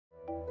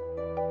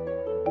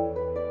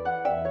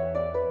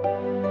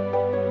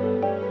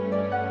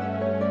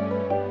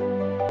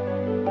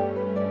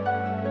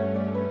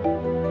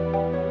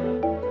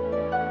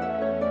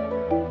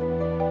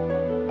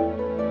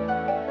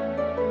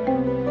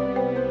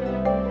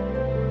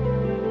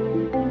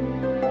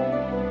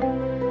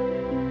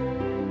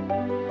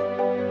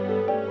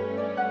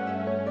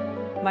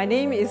My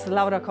name is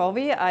Laura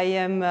Covi. I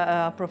am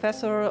a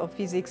professor of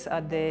physics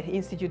at the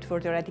Institute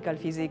for Theoretical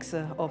Physics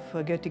of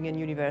Göttingen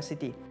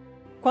University.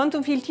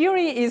 Quantum field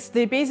theory is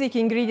the basic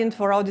ingredient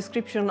for our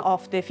description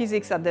of the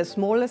physics at the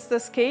smallest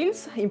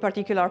scales, in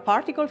particular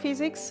particle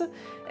physics,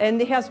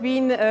 and it has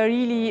been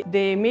really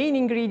the main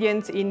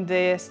ingredient in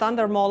the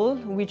standard model,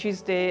 which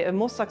is the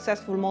most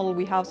successful model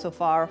we have so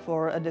far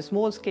for the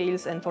small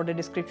scales and for the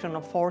description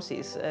of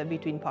forces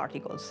between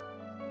particles.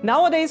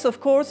 Nowadays,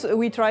 of course,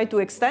 we try to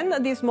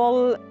extend this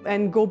model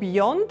and go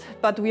beyond,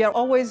 but we are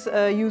always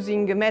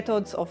using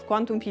methods of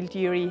quantum field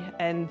theory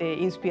and the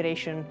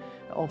inspiration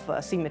of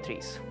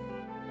symmetries.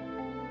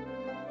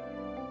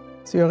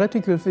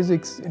 Theoretical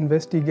physics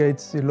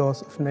investigates the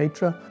laws of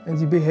nature and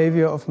the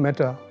behavior of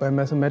matter by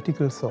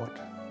mathematical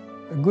thought.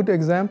 A good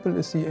example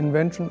is the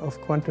invention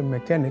of quantum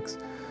mechanics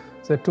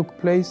that took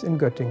place in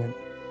Göttingen.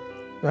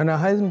 Werner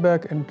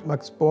Heisenberg and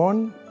Max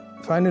Born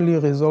finally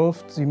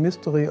resolved the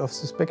mystery of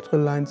the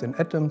spectral lines in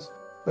atoms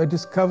by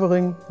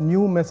discovering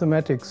new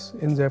mathematics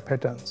in their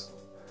patterns,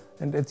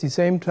 and at the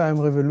same time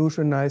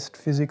revolutionized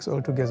physics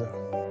altogether.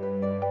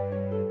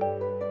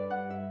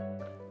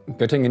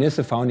 Göttingen is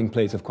the founding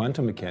place of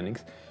quantum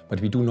mechanics,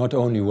 but we do not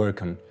only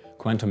work on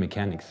quantum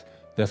mechanics.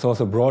 There's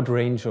also a broad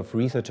range of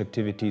research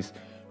activities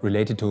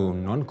related to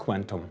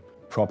non-quantum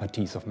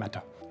properties of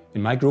matter.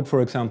 In my group,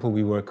 for example,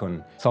 we work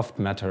on soft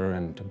matter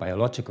and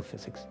biological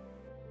physics.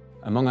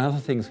 Among other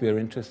things, we are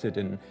interested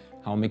in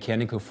how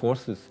mechanical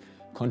forces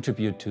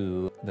contribute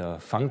to the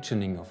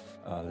functioning of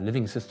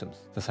living systems.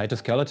 The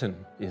cytoskeleton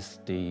is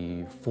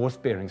the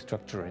force-bearing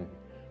structure in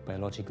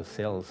biological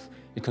cells.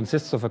 It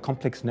consists of a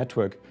complex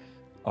network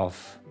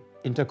of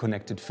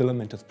interconnected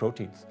filamentous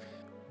proteins.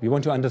 We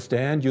want to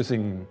understand,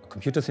 using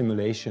computer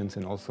simulations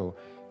and also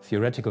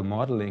theoretical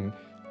modeling,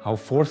 how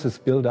forces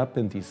build up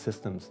in these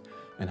systems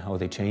and how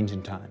they change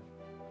in time.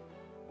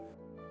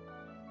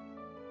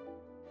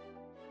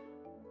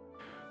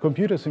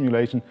 Computer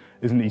simulation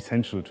is an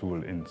essential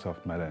tool in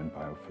soft matter and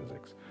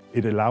biophysics.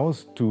 It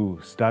allows to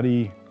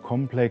study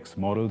complex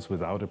models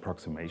without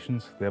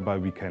approximations. Thereby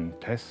we can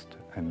test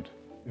and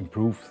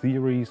improve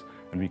theories,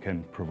 and we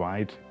can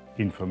provide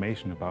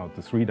information about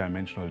the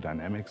three-dimensional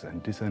dynamics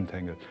and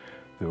disentangle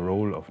the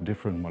role of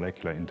different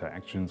molecular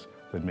interactions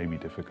that may be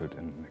difficult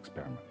in an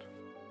experiment.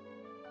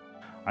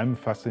 I'm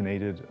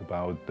fascinated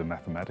about the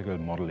mathematical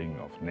modeling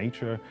of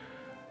nature.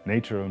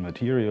 Natural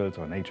materials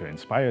or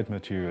nature-inspired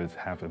materials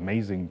have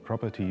amazing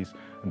properties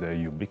and they're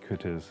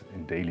ubiquitous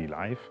in daily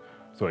life.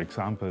 So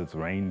examples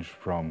range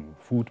from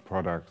food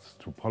products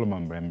to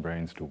polymer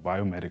membranes to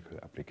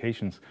biomedical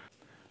applications.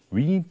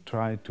 We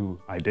try to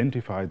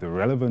identify the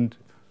relevant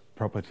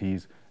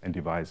properties and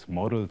devise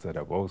models that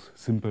are both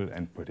simple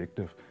and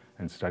predictive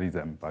and study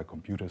them by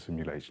computer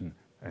simulation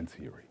and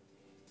theory.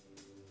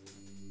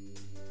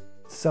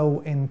 So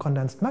in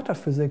condensed matter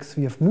physics,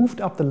 we have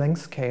moved up the length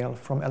scale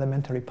from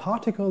elementary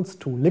particles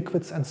to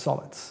liquids and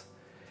solids.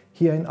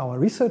 Here in our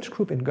research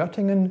group in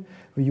Göttingen,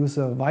 we use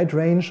a wide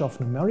range of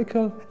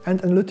numerical and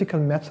analytical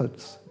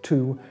methods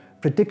to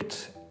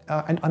predict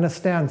and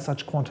understand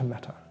such quantum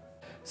matter.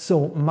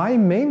 So my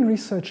main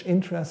research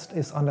interest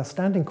is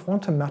understanding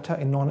quantum matter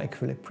in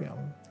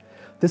non-equilibrium.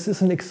 This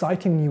is an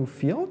exciting new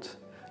field.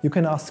 You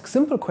can ask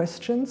simple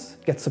questions,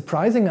 get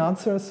surprising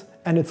answers,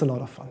 and it's a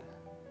lot of fun.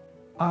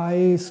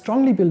 I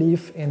strongly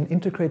believe in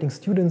integrating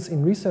students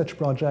in research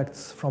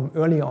projects from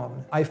early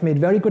on. I've made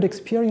very good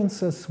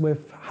experiences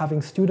with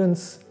having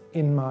students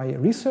in my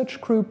research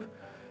group.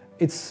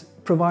 It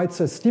provides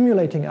a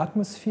stimulating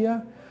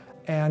atmosphere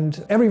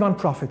and everyone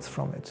profits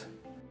from it.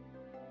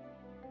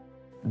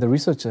 The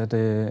research at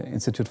the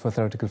Institute for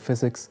Theoretical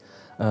Physics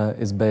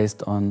is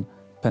based on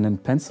pen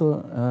and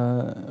pencil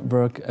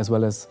work as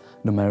well as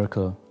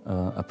numerical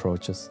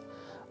approaches.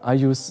 I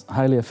use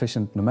highly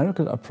efficient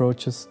numerical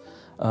approaches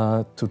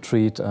to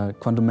treat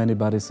quantum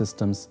many-body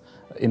systems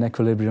in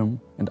equilibrium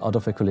and out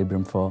of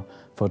equilibrium for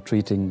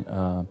treating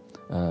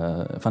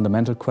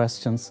fundamental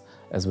questions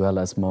as well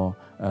as more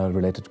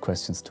related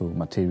questions to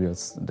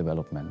materials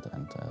development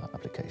and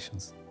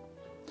applications.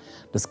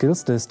 The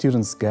skills the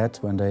students get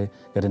when they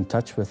get in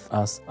touch with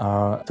us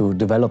are to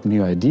develop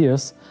new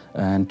ideas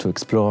and to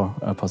explore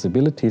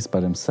possibilities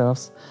by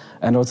themselves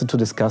and also to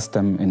discuss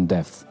them in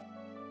depth.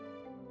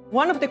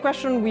 One of the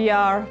questions we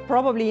are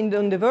probably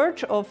on the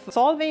verge of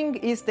solving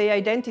is the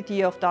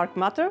identity of dark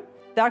matter.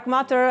 Dark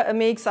matter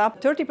makes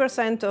up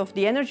 30% of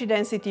the energy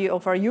density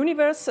of our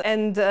universe,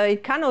 and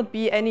it cannot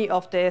be any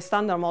of the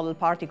standard model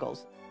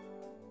particles.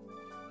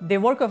 The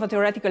work of a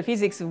theoretical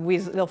physics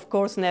will, of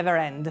course, never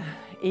end.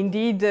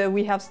 Indeed,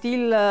 we have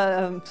still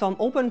some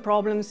open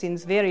problems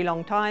since very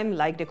long time,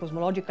 like the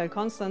cosmological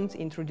constant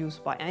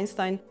introduced by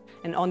Einstein.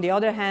 And on the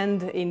other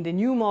hand, in the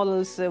new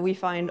models, we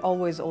find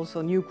always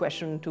also new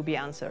questions to be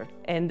answered.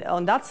 And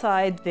on that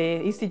side,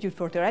 the Institute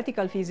for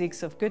Theoretical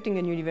Physics of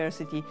Göttingen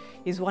University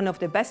is one of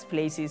the best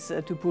places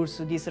to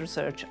pursue this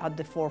research at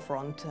the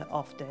forefront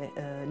of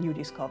the new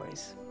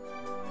discoveries.